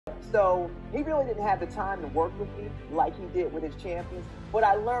So he really didn't have the time to work with me like he did with his champions, but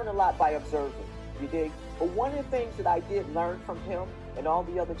I learned a lot by observing, you dig? But one of the things that I did learn from him and all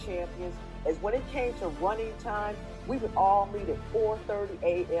the other champions is when it came to running time, we would all meet at 4:30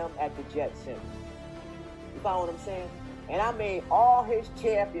 a.m. at the Jet Center. You follow what I'm saying? And I mean, all his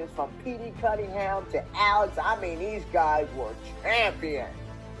champions from P.D. Cunningham to Alex, I mean, these guys were champions.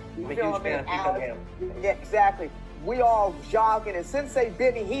 You feel what I mean? Alex, yeah, exactly. We all jogging, and Sensei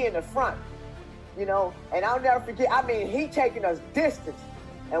Benny, he in the front, you know. And I'll never forget. I mean, he taking us distance,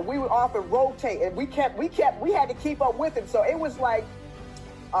 and we would often rotate, and we had to keep up with him. So it was like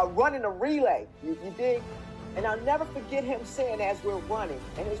running a relay. You dig? And I'll never forget him saying as we're running,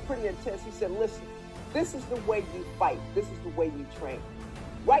 and it was pretty intense. He said, "Listen, this is the way you fight. This is the way you train.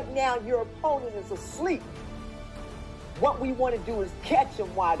 Right now, your opponent is asleep. What we want to do is catch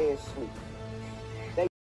them while they're asleep.